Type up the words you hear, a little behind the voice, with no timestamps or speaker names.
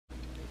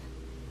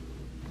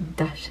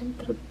dashing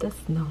through the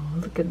snow.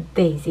 Look at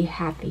Daisy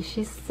happy.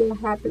 She's so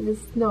happy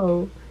with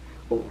snow.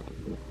 Oh,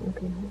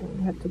 okay,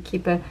 I have to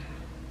keep it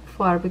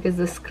far because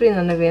the screen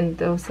on the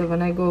window, so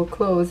when I go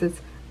close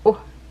it's...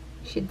 Oh,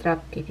 she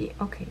dropped pee-pee.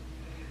 Okay.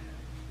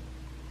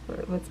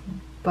 What's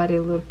Buddy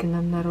lurking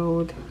on the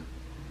road?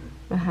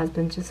 My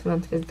husband just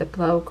went with the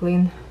plow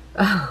clean.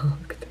 Oh,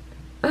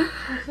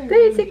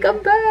 Daisy,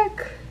 come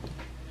back!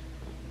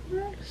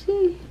 Where is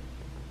she?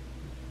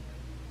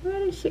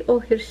 Where is she? Oh,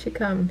 here she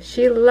comes.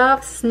 She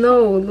loves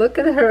snow. Look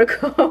at her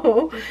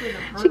go.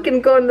 She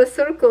can go in the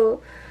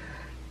circle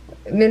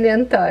a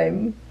million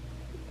times.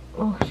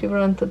 Oh, she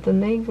ran to the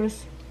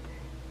neighbors.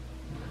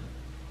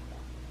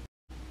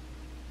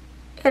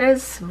 It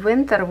is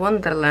winter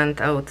wonderland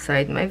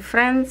outside, my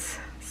friends.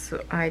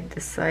 So I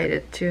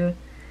decided to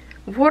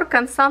work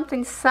on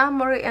something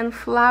summery and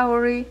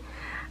flowery.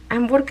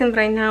 I'm working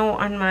right now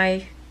on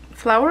my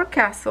flower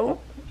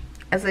castle,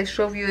 as I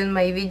showed you in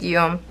my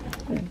video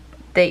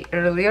day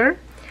earlier.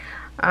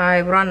 I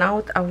ran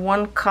out of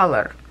one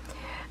color,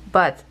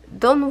 but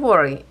don't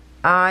worry,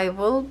 I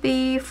will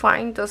be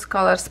finding those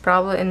colors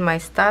probably in my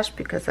stash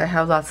because I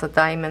have lots of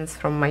diamonds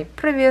from my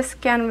previous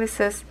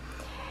canvases.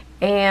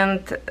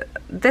 And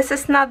this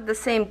is not the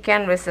same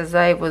canvas as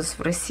I was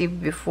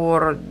received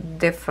before,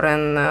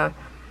 different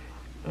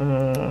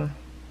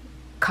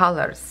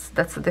colors.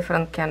 That's a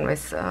different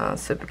canvas,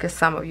 so because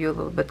some of you a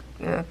little bit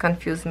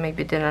confused,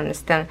 maybe didn't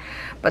understand,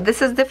 but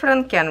this is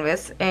different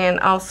canvas. And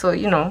also,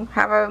 you know,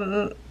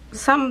 have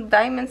some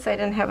diamonds I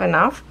didn't have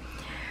enough.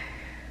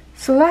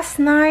 So last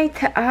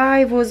night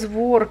I was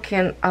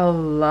working a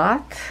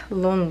lot,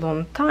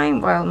 long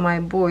time, while my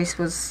boys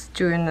was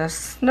doing a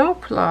snow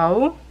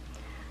plow.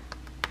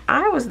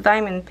 I was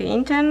diamond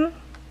painting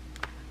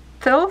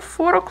till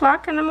 4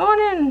 o'clock in the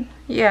morning.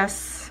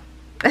 Yes.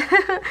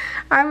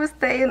 I was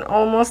staying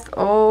almost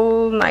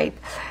all night.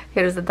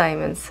 Here's the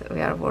diamonds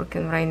we are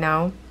working right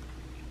now.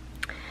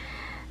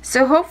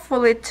 So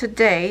hopefully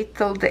today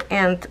till the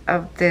end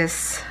of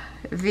this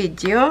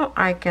video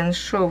I can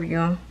show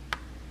you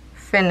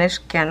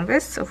finished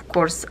canvas. Of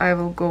course I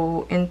will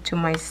go into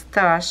my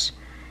stash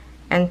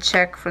and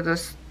check for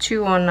those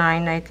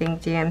 209, I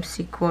think,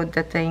 DMC code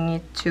that I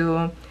need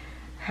to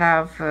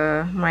have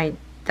my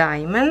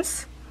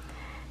diamonds,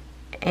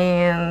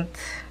 and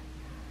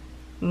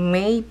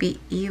maybe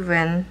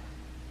even,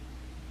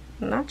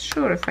 not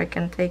sure if I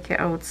can take it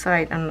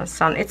outside on the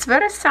sun. It's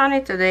very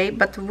sunny today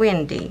but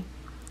windy.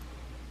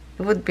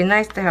 It would be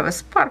nice to have a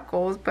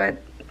sparkles,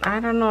 but I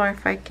don't know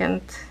if I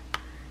can.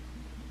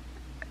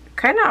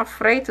 Kind of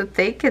afraid to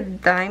take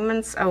it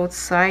diamonds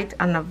outside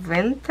on a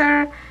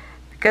winter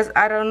because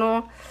I don't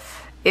know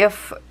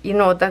if, you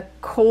know, the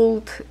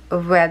cold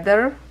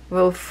weather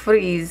will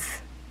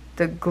freeze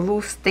the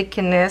glue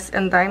stickiness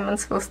and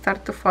diamonds will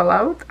start to fall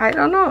out. I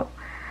don't know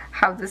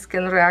how this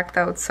can react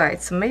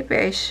outside, so maybe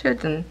I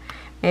shouldn't.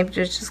 Maybe I'm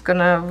just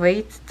gonna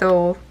wait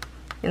till,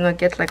 you know,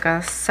 get like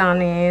a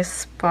sunny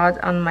spot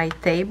on my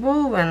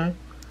table when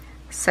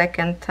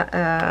second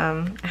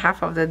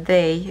half of the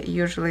day.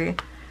 Usually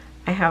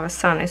I have a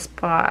sunny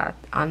spot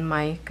on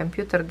my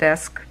computer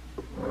desk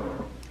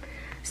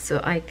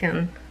so I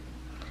can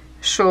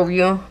show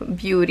you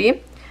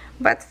beauty.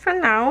 But for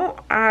now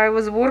I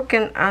was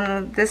working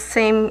on the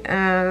same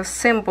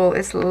symbol.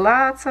 It's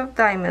lots of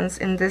diamonds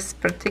in this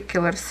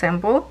particular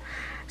symbol,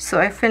 so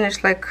I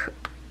finished like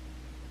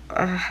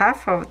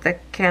half of the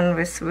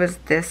canvas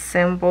with this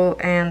symbol,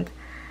 and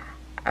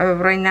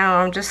right now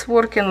I'm just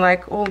working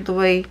like all the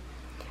way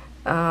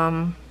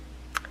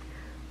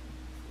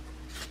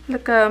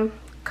like a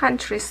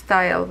country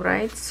style,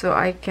 right? So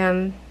I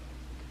can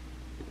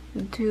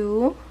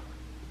do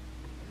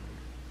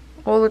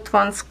all at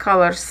once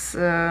colors,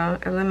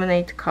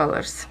 eliminate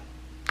colors.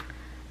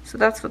 So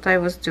that's what I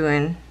was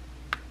doing,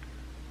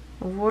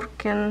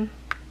 working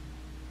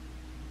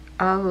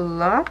a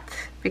lot,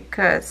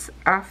 because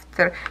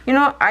after, you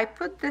know, I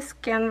put this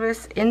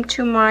canvas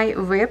into my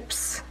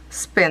whips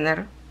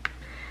spinner,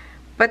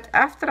 but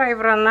after I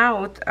ran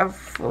out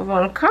of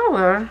one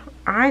color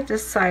I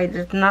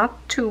decided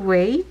not to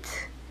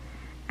wait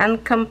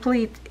and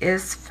complete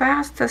as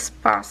fast as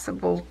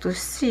possible to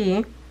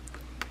see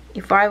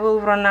if I will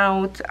run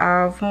out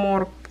of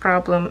more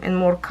problem in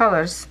more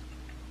colors.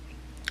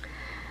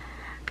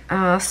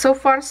 So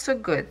far so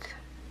good.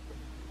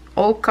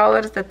 All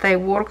colors that I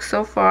work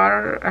so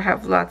far, I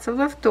have lots of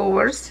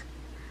leftovers,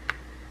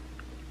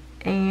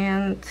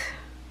 and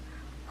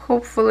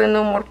hopefully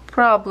no more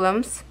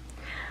problems.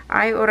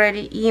 I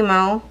already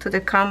emailed to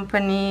the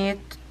company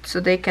so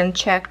they can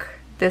check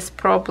this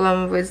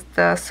problem with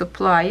the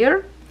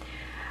supplier,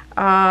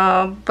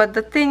 but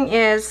the thing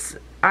is,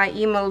 I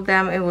emailed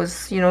them, it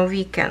was, you know,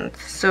 weekend,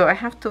 so I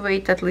have to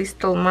wait at least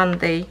till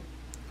Monday,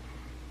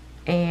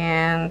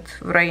 and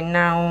right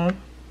now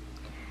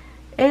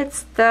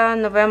it's the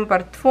November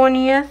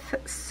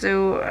 20th,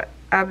 so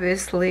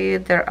obviously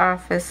their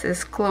office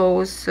is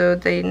closed, so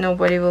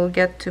nobody will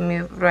get to me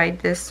right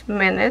this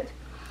minute,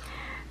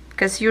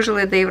 because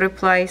usually they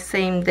reply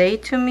same day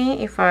to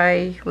me if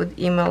I would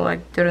email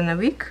like during the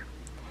week.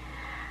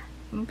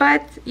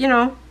 but you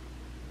know,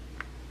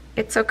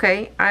 it's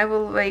okay. I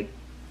will wait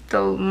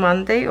till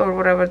Monday or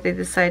whatever they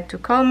decide to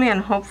call me,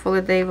 and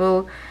hopefully they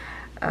will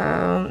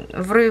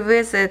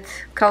revisit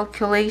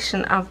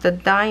calculation of the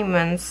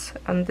diamonds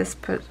on this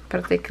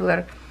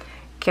particular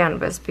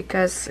canvas,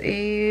 because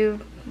you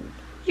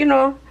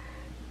know,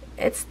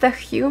 it's the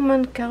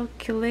human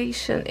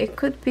calculation. It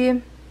could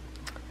be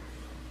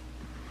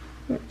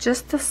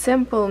just a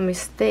simple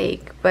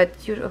mistake, but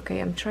okay,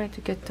 I'm trying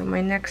to get to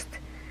my next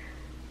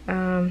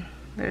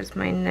where's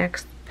my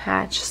next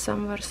patch?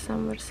 Somewhere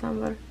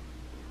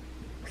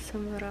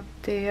up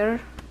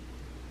there.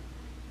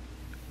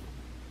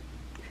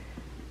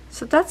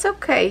 So that's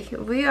okay.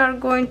 We are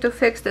going to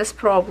fix this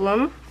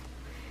problem.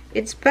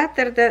 It's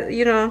better that,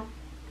 you know,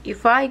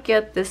 if I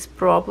get this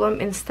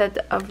problem instead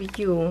of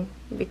you,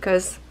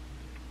 because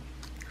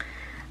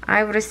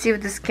I've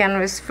received this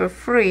canvas for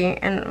free,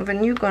 and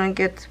when you're gonna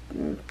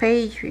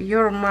pay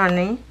your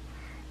money,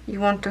 you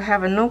want to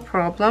have a no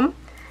problem.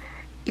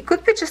 It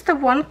could be just a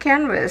one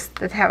canvas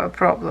that have a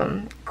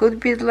problem. It could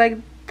be like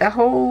the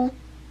whole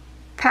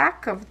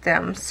pack of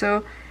them.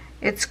 So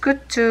it's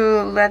good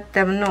to let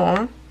them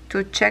know,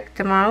 to check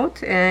them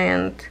out,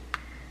 and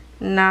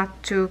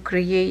not to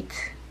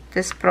create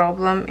this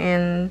problem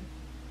in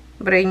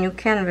brand new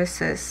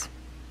canvases.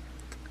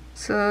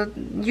 So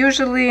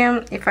usually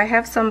if I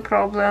have some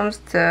problems,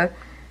 the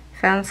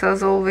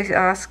FANSELLS always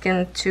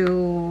asking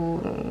to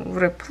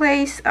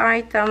replace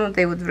item,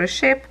 they would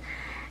reship.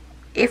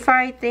 If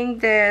I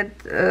think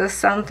that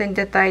something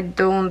that I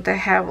don't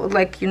have,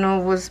 like, you know,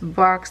 was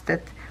box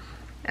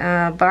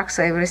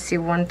I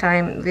received one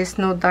time with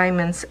no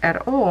diamonds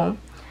at all,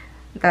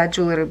 that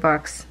jewelry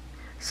box.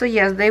 So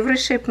yes, they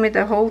reshipped me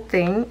the whole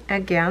thing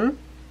again,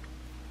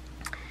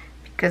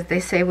 because they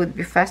say it would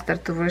be faster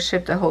to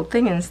reship the whole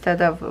thing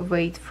instead of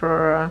wait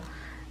for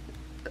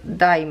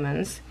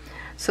diamonds.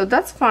 So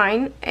that's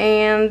fine.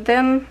 And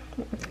then,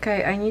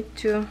 okay, I need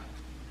to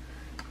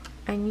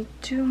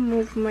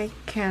move my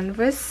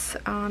canvas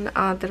on the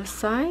other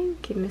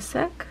side. Give me a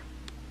sec.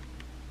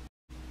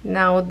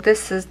 Now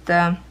this is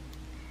the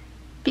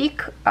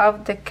peak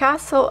of the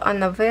castle on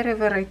the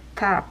very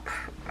top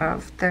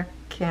of the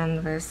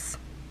canvas,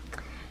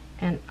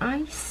 and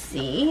I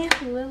see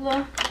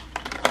little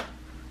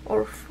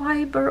or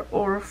fiber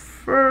or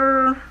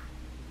fur.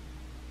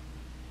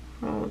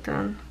 Hold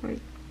on,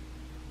 wait,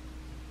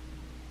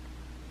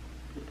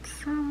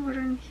 somewhere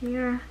in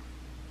here.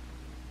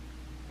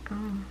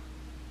 Oh,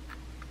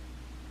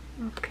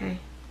 okay.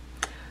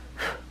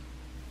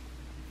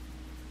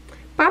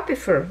 Puppy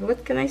fur,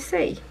 what can I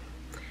say?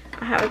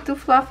 I have two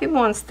fluffy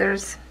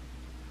monsters.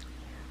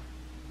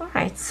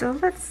 Alright, so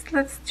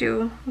let's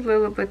do a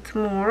little bit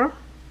more.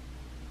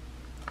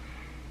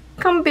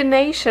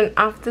 Combination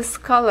of these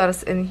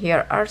colors in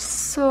here are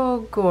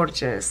so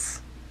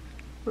gorgeous.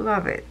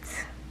 Love it.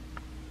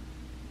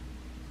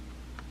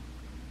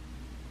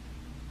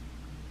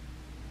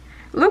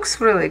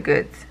 Looks really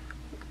good.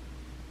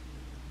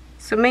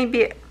 So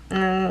maybe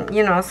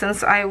you know,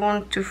 since I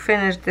want to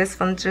finish this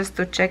one just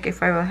to check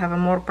if I will have a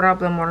more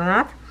problem or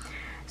not,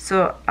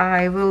 so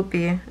I will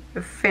be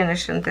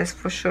finishing this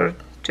for sure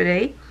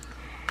today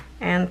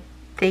and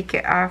take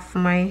it off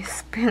my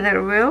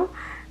spinner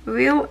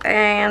wheel,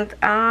 and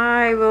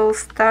I will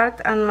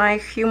start on my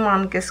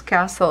humongous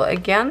castle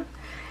again,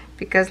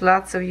 because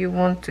lots of you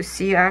want to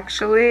see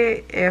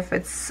actually if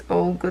it's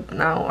all good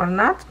now or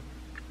not.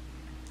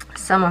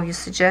 Some of you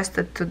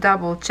suggested to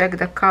double check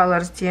the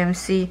colors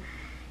DMC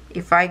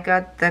if I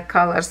got the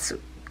colors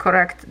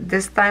correct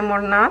this time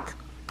or not.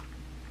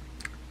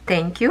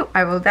 Thank you,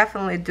 I will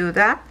definitely do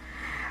that.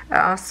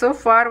 So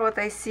far what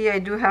I see, I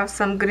do have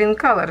some green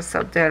colors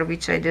up there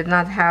which I did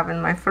not have in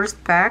my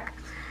first pack.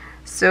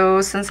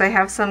 So since I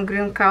have some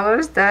green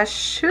colors, that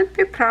should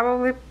be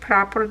probably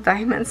proper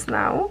diamonds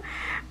now,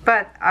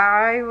 but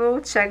I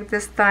will check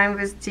this time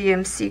with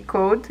DMC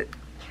code,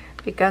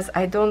 because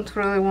I don't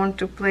really want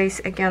to place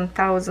again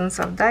thousands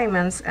of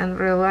diamonds and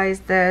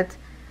realize that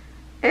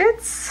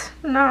it's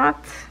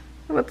not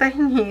what I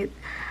need.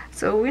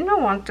 So we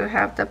don't want to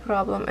have the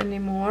problem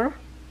anymore.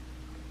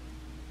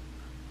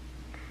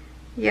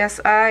 Yes,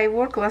 I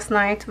worked last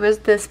night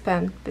with this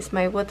pen, with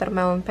my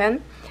watermelon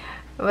pen,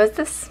 with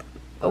this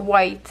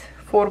white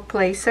four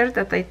placer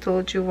that I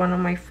told you, one of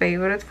my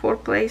favorite four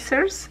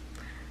placers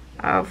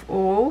of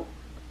all.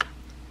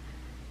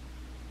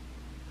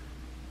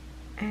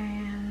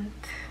 And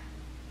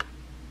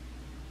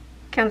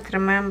can't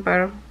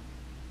remember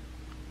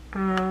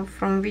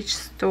from which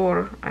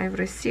store I've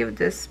received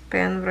this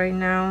pen right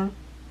now.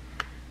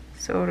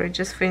 Sorry,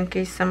 just for in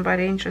case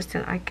somebody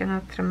interested, I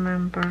cannot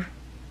remember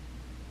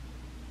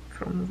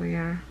from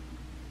where.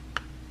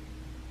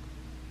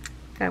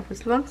 That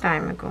was a long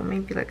time ago,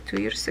 maybe like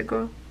 2 years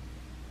ago.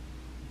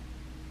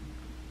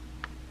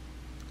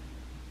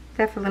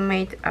 Definitely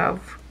made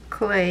of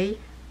clay.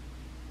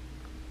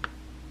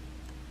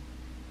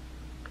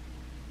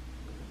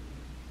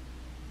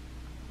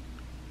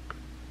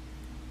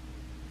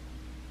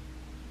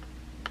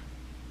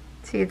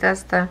 See,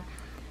 that's the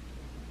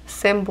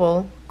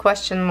symbol,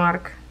 question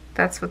mark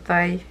that's what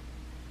I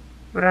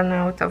run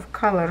out of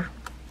color.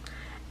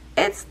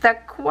 It's the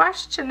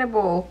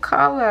questionable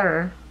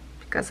color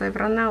because I've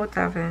run out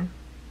of it.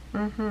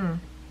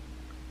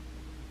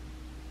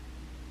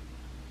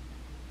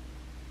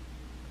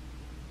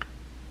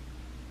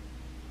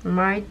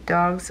 My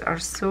dogs are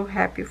so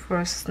happy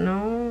for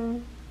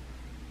snow.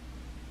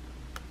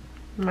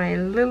 My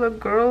little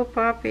girl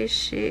puppy,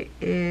 she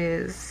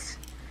is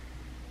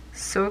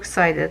so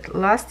excited.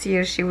 Last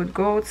year she would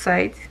go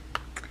outside,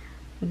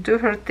 do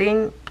her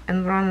thing,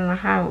 and run in the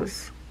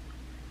house.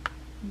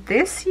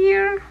 This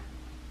year,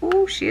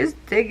 oh, she is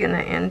digging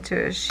into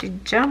it. She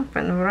jump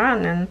and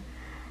run, and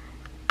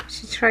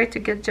she tried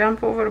to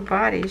jump over her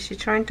body. She's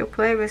trying to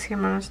play with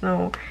him on the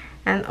snow,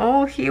 and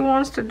all he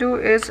wants to do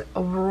is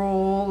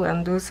roll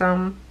and do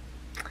some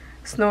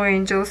snow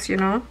angels, you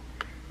know.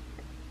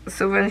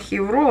 So when he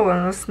roll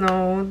on the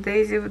snow,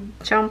 Daisy would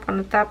jump on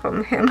the top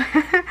of him,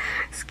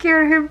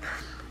 scare him,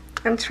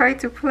 and try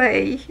to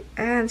play.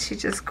 And she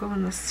just go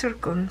in a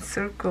circle and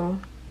circle.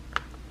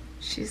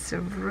 She's a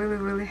really,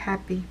 really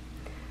happy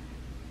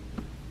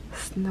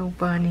snow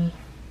bunny.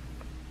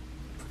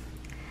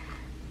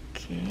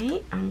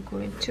 Okay, I'm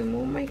going to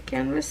move my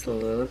canvas a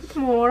little bit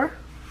more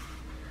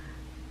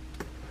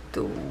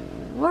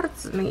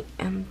towards me,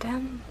 and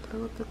then a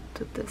little bit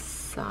to the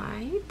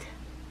side,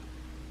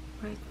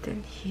 right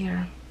in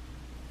here.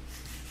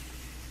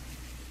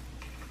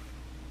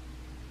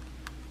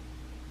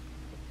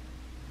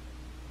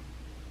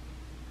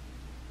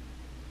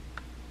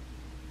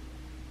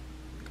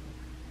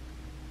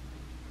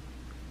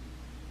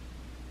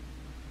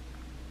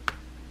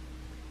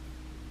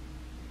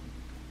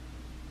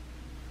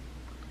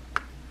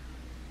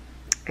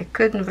 I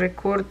couldn't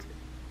record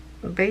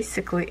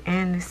basically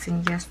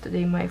anything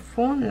yesterday. My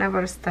phone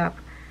never stopped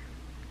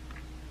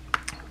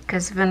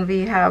because when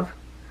we have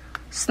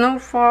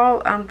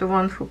snowfall, I'm the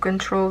one who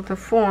controlled the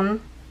phone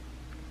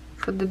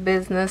for the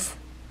business,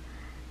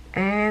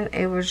 and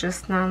it was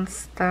just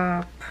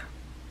non-stop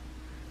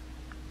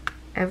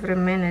every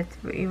minute.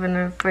 Even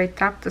if I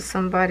talk to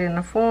somebody on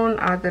the phone,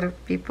 other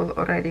people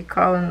already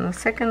calling on the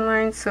second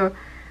line, so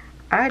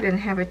I didn't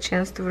have a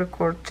chance to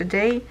record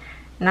today.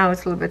 Now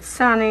it's a little bit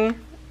sunny.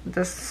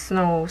 The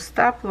snow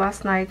stopped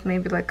last night,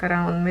 maybe like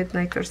around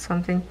midnight or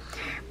something,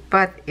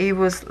 but it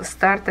was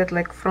started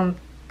like from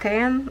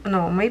 10,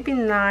 no, maybe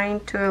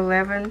 9 to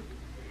 11.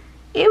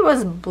 It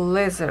was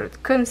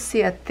blizzard, couldn't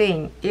see a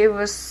thing. It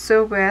was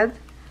so bad,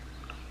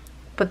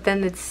 but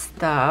then it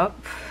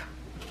stopped,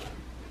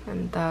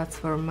 and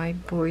that's where my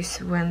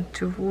boys went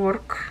to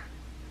work,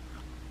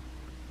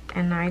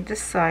 and I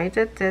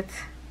decided that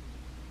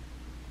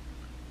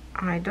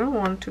I don't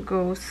want to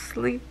go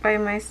sleep by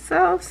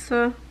myself,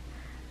 so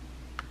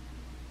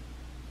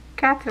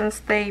Catherine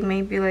stayed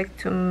maybe like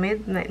to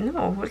midnight.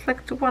 No, it was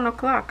like to 1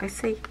 o'clock. I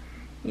say,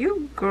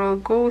 you girl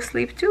go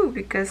sleep too,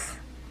 because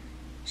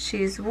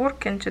she's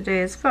working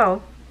today as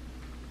well.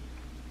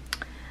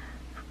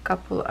 A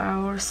couple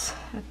hours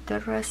at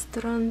the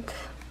restaurant.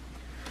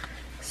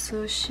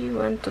 So she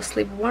went to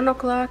sleep 1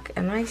 o'clock,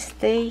 and I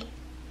stay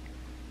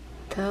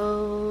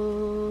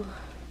till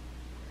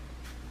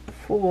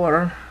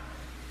 4.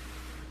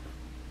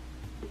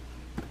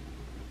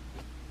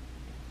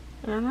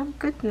 And I'm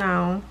good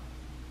now.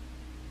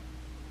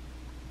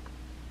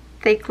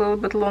 Take a little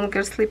bit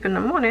longer sleep in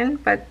the morning,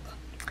 but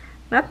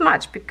not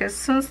much, because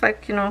soon as,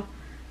 like, you know,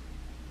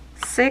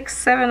 6,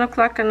 7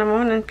 o'clock in the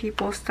morning,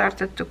 people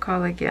started to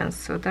call again,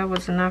 so that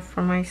was enough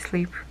for my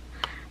sleep.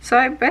 So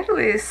I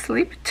barely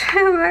sleep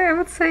till, I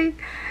would say,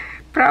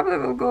 probably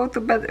will go to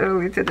bed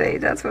early today.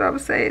 That's what I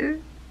was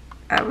saying.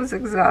 I was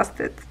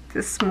exhausted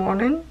this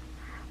morning,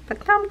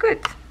 but now I'm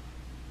good.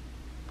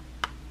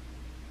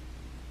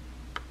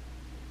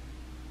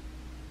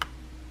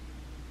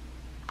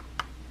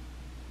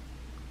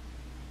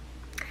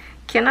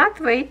 Cannot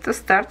wait to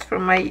start for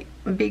my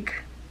big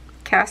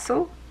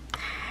castle,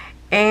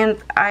 and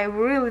I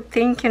really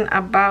thinking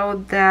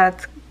about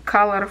that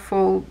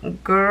colorful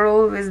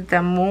girl with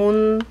the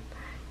moon,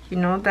 you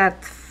know,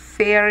 that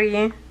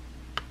fairy.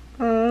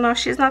 No,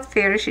 she's not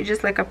fairy, she's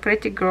just like a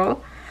pretty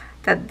girl.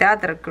 That the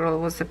other girl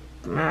was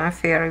a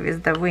fairy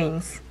with the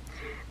wings,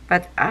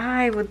 but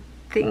I would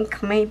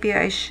think maybe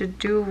I should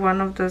do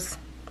one of those,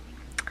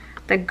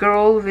 the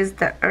girl with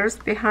the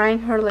earth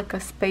behind her, like a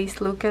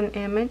space looking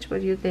image.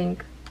 What do you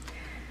think?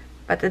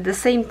 But at the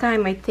same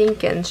time, I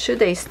think, and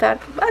should I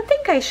start? I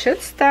think I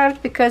should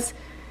start, because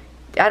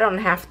I don't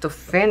have to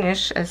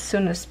finish as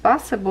soon as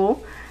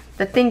possible.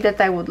 The thing that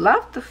I would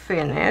love to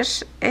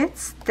finish,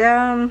 it's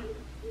the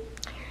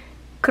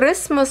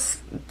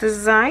Christmas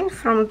design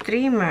from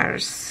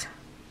Dreamers.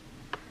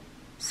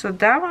 So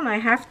that one I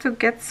have to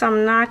get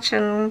some notch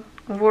and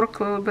work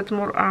a little bit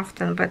more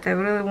often, but I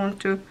really want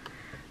to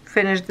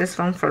finish this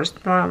one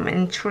first. Now I'm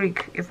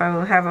intrigued if I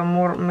will have a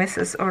more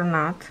misses or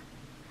not.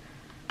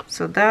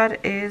 So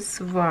that is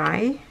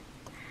why.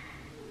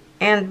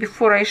 And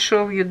before I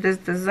show you this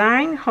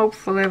design,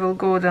 hopefully I will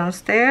go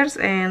downstairs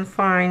and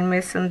find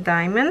missing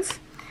diamonds,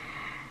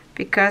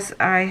 because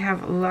I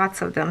have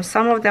lots of them.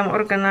 Some of them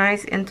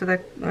organized into the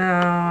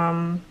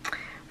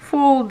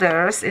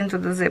folders into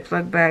the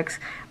Ziploc bags,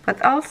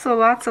 but also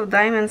lots of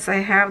diamonds I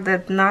have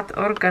that not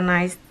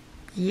organized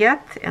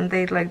yet, and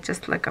they like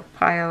just like a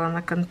pile on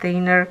a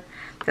container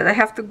that I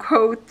have to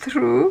go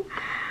through.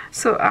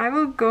 So I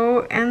will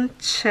go and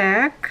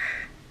check,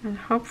 and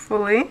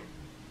hopefully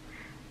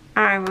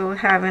I will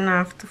have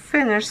enough to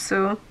finish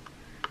so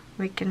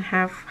we can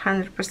have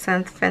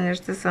 100%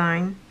 finished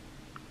design.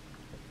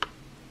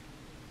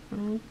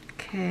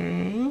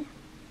 Okay.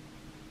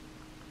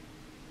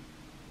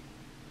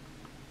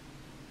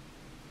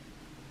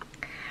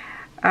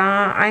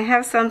 I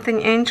have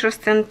something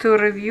interesting to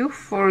review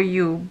for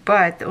you,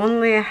 but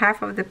only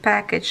half of the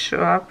package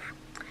show up.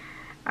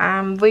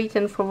 I'm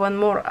waiting for one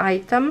more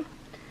item.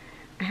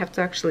 I have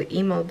to actually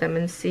email them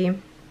and see.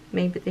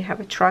 Maybe they have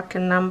a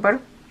tracking number,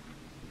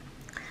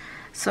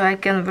 so I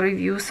can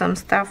review some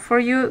stuff for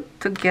you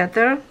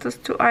together, those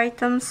two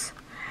items.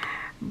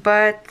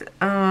 But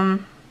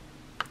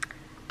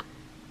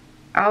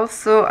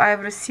also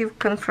I've received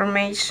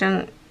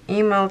confirmation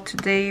email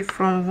today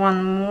from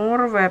one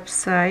more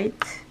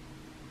website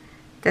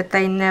that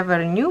I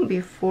never knew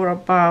before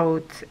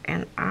about,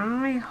 and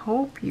I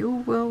hope you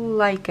will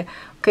like it.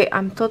 Okay,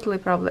 I'm totally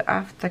probably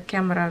off the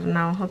camera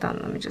now. Hold on,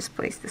 let me just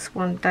place this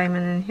one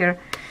diamond in here.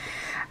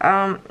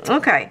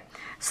 Okay,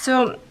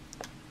 so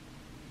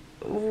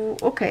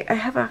okay, I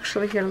have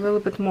actually here a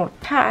little bit more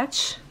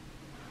patch.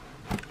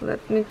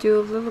 Let me do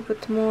a little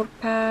bit more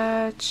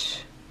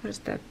patch. Where's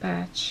that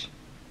patch?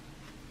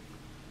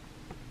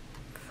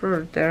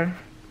 Further.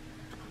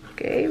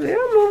 Okay, we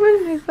are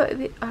moving.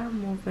 We are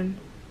moving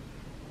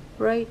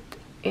right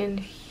in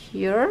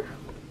here.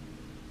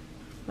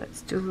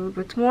 Let's do a little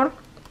bit more.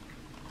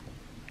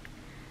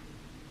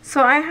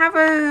 So I have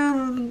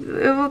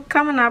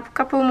coming up a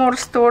couple more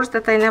stores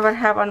that I never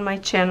have on my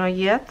channel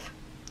yet.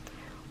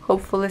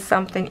 Hopefully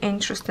something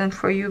interesting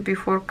for you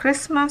before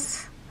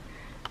Christmas,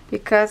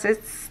 because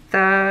it's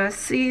the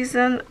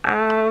season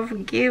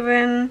of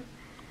giving.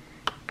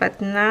 But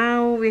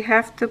now we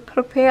have to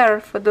prepare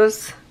for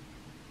those,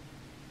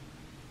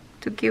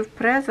 to give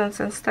presents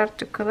and start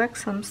to collect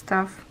some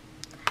stuff.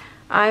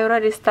 I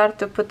already start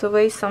to put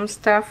away some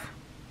stuff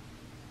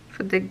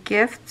for the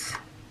gifts.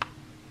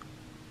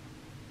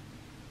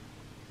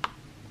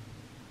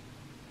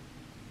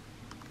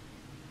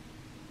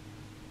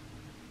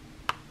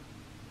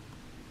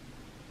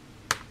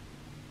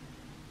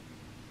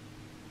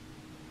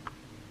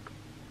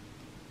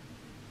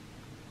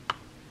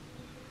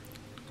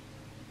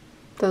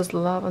 Those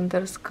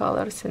lavender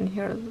colors in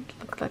here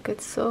look like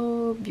it's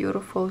so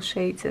beautiful,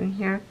 shades in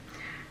here.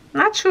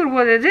 Not sure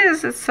what it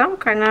is. It's some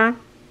kind of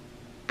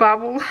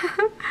bubble.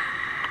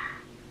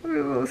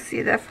 We will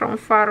see that from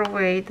far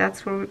away.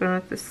 That's where we're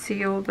going to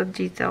see all the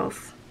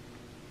details.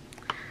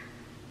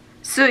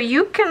 So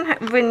you can,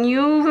 when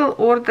you will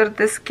order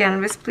this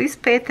canvas, please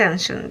pay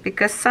attention,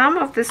 because some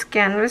of this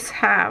canvas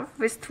have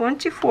with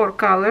 24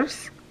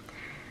 colors.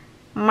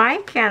 My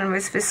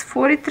canvas with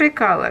 43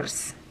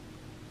 colors.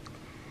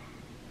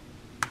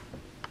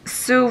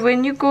 So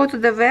when you go to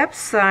the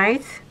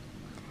website,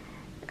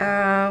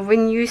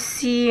 when you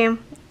see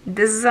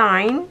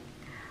design,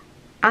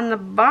 on the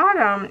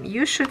bottom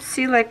you should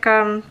see like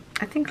I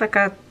think like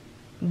a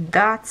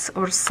dots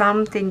or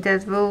something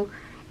that will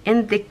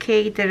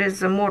indicate there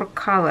is more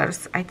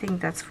colors. I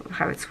think that's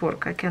how it's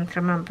work. I can't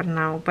remember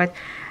now, but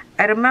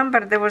I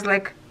remember there was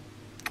like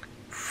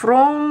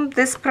from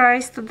this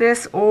price to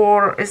this,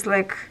 or it's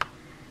like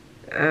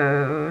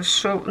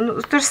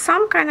there's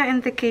some kind of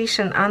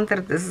indication under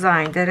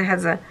design that it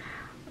has a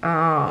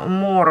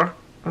more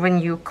when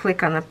you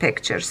click on a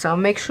picture. So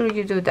make sure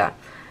you do that,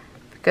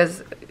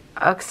 because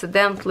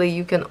accidentally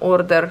you can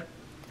order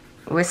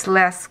with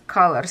less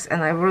colors,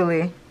 and I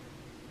really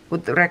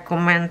would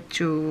recommend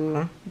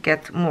to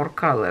get more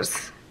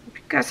colors,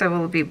 because there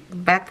will be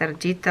better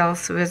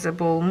details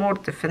visible, more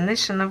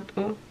definition of,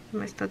 oh,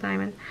 missed the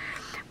diamond,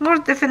 more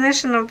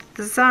definition of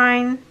the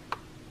design,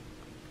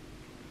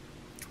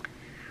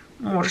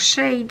 more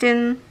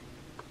shading,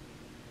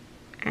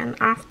 and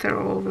after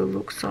all will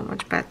look so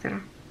much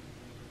better.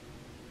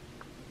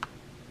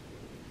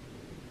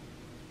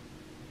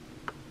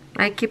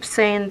 I keep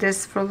saying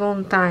this for a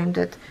long time,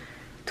 that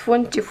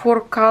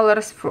 24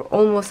 colors for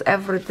almost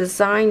every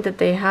design that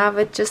they have,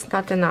 it's just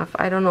not enough.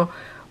 I don't know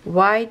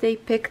why they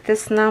pick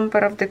this number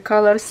of the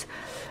colors,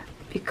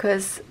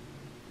 because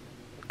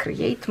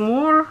create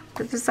more,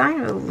 the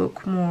design will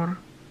look more.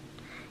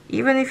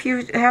 Even if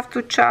you have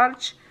to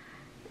charge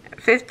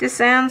 50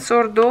 cents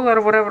or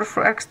 $1, whatever,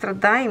 for extra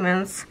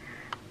diamonds,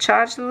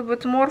 charge a little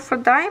bit more for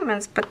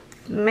diamonds, but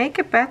make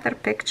a better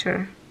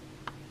picture.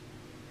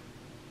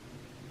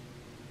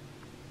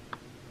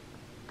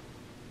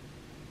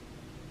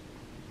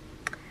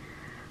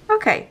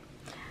 Okay,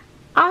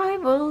 I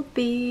will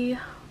be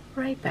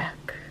right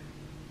back.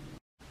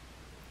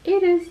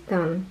 It is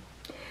done.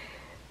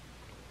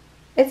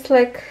 It's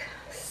like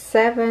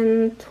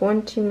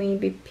 7:20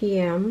 maybe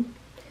p.m.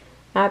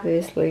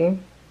 Obviously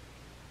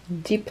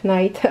deep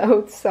night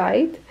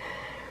outside,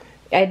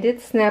 I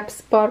did snap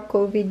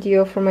sparkle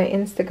video for my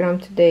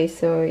Instagram today,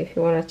 so if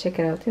you want to check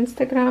it out,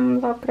 Instagram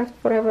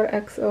Lovecraftforever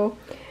XO,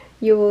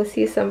 you will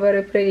see some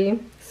very pretty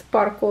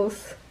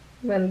sparkles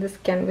when this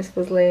canvas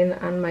was laying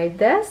on my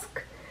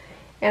desk.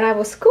 And I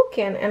was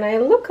cooking and I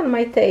look on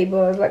my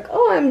table, I was like,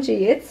 OMG,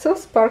 it's so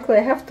sparkly,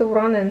 I have to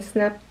run and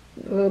snap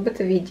a little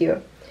bit of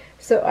video.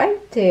 So I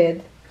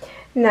did.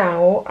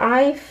 Now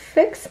I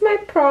fixed my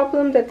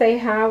problem that I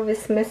have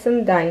with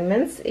missing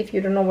diamonds. If you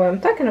don't know what I'm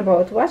talking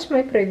about, watch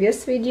my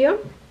previous video.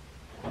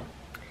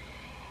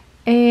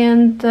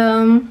 And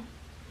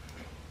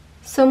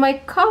so my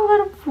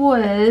color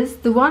was,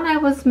 the one I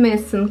was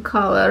missing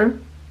color,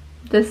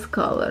 this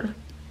color,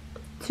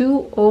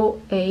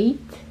 208.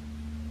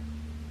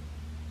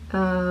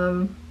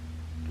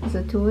 Is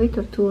it 208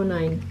 or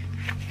 209?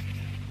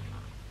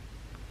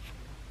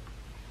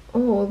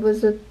 Oh, it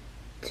was a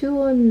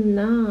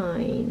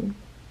 209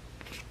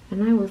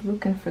 and I was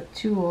looking for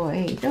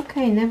 208.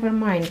 Okay, never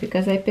mind,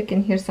 because I pick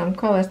in here some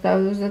colors. That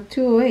was a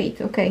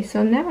 208. Okay,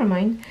 so never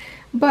mind.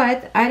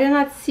 But I did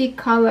not see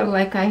color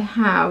like I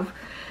have.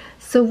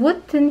 So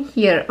what in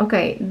here?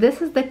 Okay,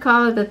 this is the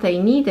color that I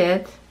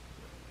needed,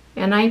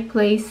 and I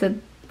placed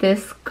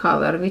this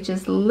color, which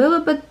is a little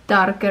bit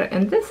darker,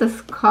 and this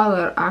is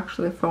color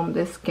actually from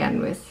this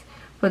canvas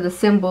for the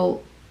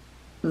symbol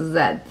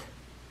Z.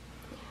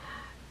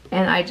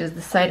 And I just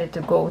decided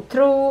to go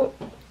through,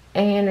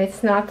 and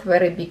it's not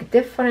very big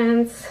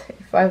difference.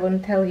 If I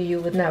wouldn't tell you, you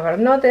would never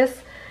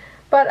notice.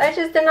 But I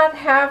just did not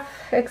have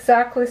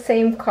exactly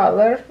same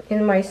color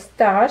in my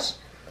stash.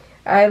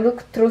 I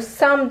looked through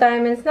some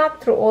diamonds, not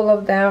through all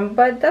of them,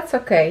 but that's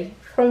okay.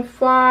 From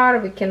far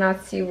we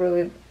cannot see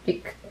really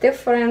big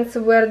difference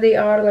where they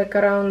are, like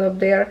around up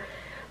there,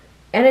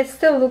 and it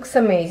still looks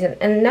amazing.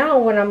 And now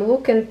when I'm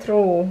looking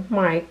through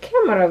my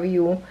camera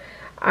view,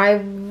 I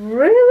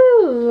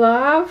really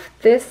love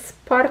this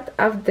part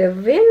of the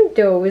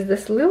window with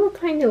this little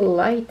tiny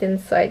light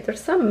inside.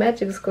 There's some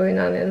magic's going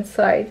on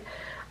inside.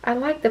 I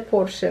like the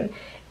portion,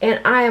 and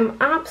I am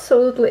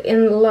absolutely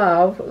in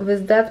love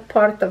with that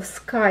part of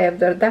sky up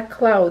there. That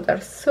cloud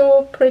are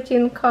so pretty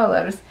in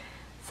colors.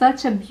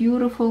 Such a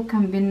beautiful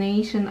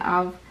combination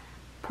of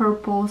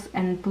purples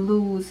and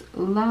blues.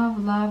 Love,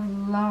 love,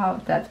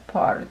 love that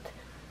part.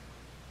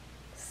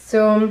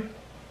 So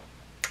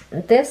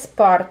this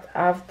part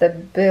of the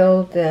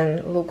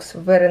building looks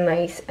very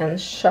nice and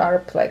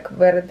sharp, like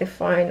very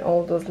defined,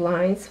 all those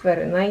lines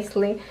very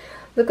nicely.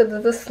 Look at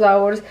those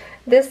flowers.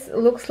 This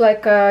looks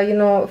like you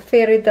know,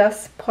 fairy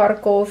dust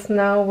sparkles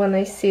now when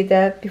I see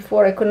that.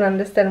 Before I couldn't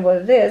understand what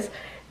it is.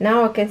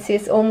 Now I can see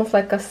it's almost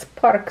like a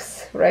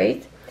sparks,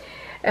 right?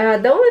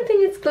 The only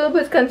thing that's a little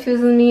bit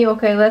confusing me,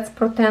 okay, let's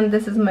pretend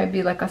this is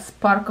maybe like a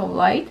sparkle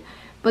light,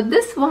 but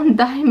this one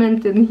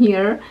diamond in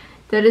here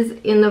that is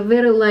in a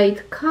very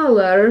light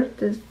color,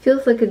 that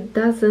feels like it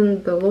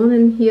doesn't belong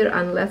in here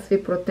unless we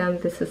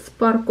pretend this is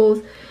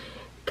sparkles.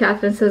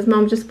 Catherine says,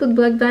 Mom, just put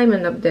black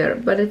diamond up there,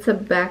 but it's a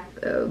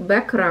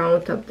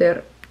background up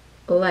there,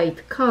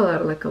 light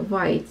color, like a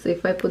white. So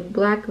if I put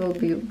black, it will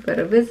be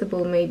very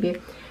visible maybe.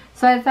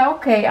 So I thought,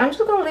 okay, I'm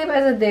just gonna leave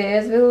as it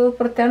is. We'll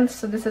pretend,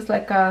 so this is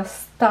like a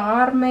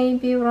star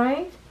maybe,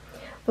 right?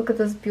 Look at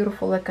this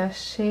beautiful, like a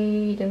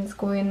shadings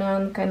going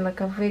on, kind of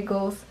like a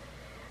wiggles.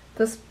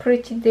 Those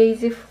pretty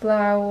daisy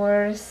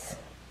flowers.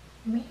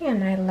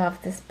 Man, I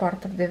love this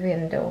part of the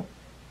window.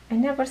 I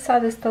never saw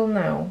this till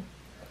now.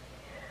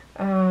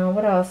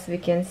 What else we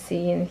can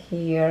see in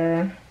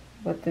here?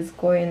 What is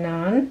going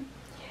on?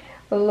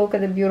 Look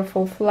at the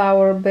beautiful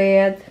flower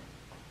bed.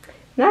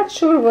 Not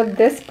sure what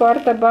this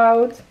part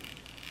about.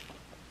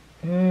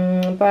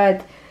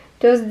 But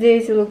those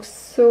daisies look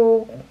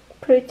so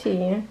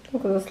pretty.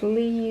 Look at those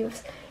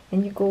leaves,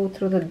 and you go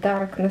through the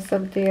darkness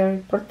up there.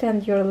 You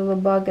pretend you're a little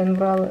bug and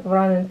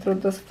running through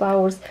those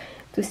flowers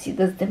to see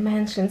those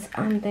dimensions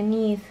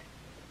underneath.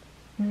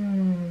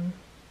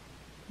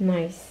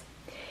 Nice.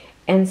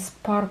 And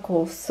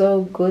sparkles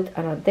so good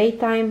on a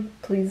daytime.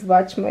 Please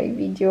watch my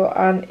video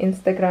on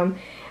Instagram.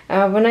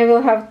 When I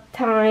will have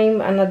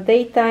time on a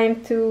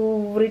daytime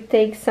to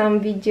retake some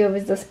video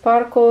with the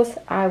sparkles,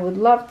 I would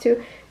love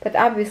to, but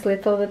obviously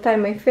till the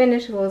time I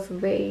finish was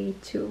way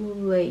too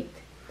late.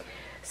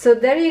 So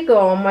there you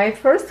go, my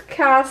first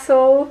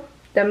castle,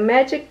 the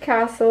magic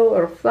castle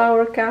or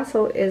flower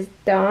castle, is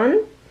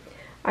done.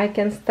 I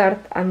can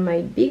start on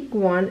my big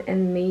one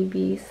and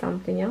maybe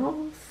something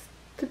else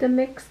to the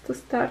mix to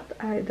start,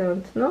 I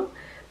don't know.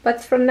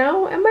 But for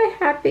now, am I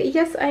happy?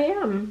 Yes, I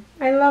am.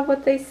 I love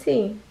what I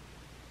see.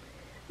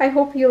 I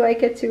hope you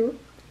like it too.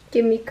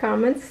 Give me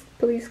comments,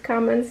 please,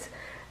 comments.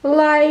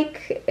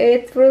 Like,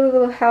 it really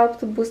will help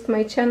to boost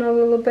my channel a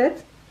little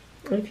bit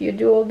if you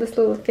do all this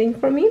little thing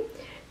for me.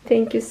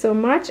 Thank you so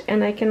much,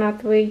 and I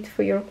cannot wait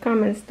for your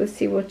comments to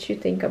see what you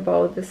think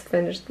about this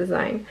finished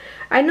design.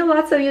 I know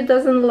lots of you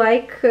doesn't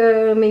like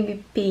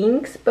maybe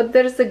pinks, but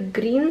there's a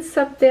greens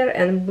up there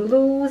and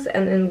blues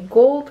and in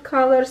gold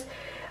colors.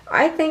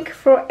 I think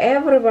for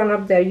everyone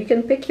up there, you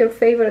can pick your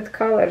favorite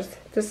colors.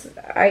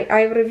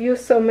 I review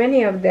so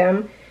many of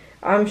them.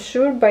 I'm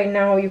sure by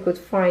now you could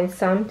find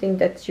something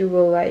that you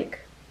will like.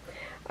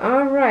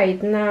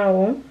 Alright,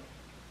 now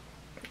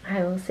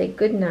I will say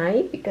good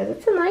night, because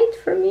it's a night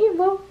for me,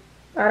 well,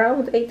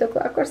 around 8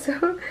 o'clock or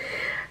so.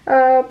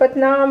 But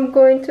now I'm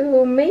going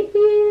to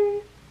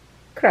maybe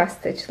cross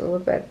stitch a little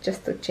bit,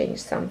 just to change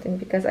something,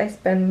 because I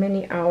spent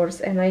many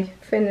hours and I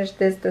finished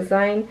this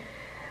design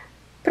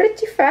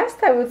pretty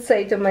fast, I would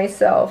say to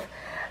myself.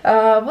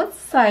 What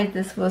size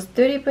this was,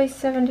 30 by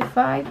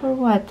 75 or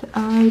what?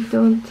 I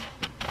don't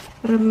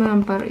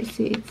remember. You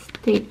see, it's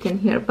taped in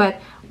here, but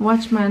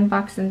watch my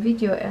unboxing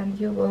video and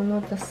you will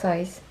know the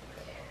size.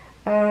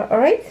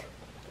 Alright,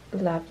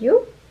 love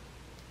you,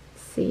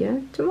 see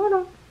you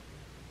tomorrow.